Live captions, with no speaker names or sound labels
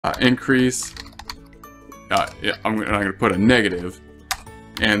increase, yeah, I'm going to put a negative,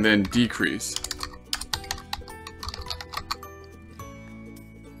 and then decrease.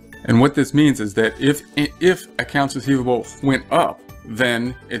 And what this means is that if accounts receivable went up,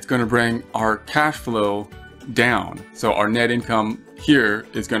 then it's going to bring our cash flow down. So our net income here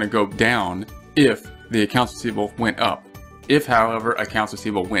is going to go down if the accounts receivable went up. If, however, accounts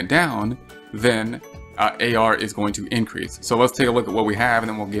receivable went down, then AR is going to increase. So let's take a look at what we have, and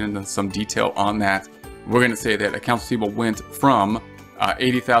then we'll get into some detail on that. We're going to say that accounts receivable went from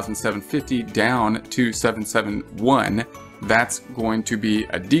 80,750 down to 771. That's going to be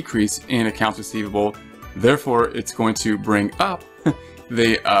a decrease in accounts receivable. Therefore, it's going to bring up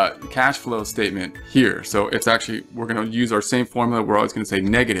the cash flow statement here. So it's actually, we're going to use our same formula. We're always going to say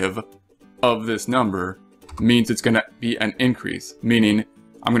negative of this number means it's going to be an increase, meaning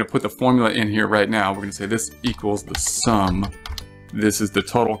I'm going to put the formula in here right now. We're going to say this equals the sum. This is the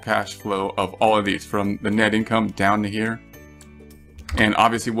total cash flow of all of these from the net income down to here. And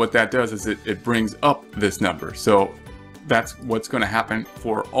obviously what that does is it brings up this number. So that's what's going to happen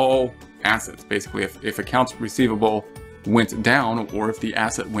for all assets. Basically, if accounts receivable went down, or if the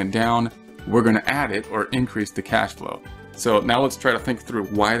asset went down, we're going to add it or increase the cash flow. So now let's try to think through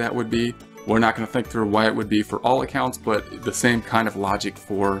why that would be. We're not going to think through why it would be for all accounts, but the same kind of logic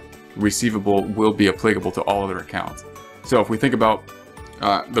for receivable will be applicable to all other accounts. So if we think about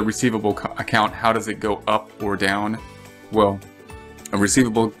the receivable account, how does it go up or down? Well, a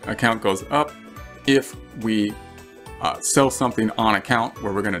receivable account goes up if we sell something on account,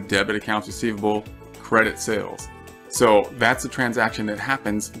 where we're going to debit accounts receivable, credit sales. So that's a transaction that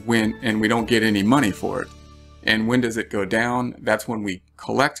happens and we don't get any money for it. And when does it go down? That's when we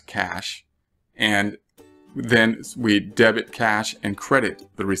collect cash, and then we debit cash and credit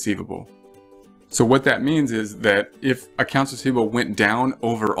the receivable. So what that means is that if accounts receivable went down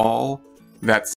overall, that's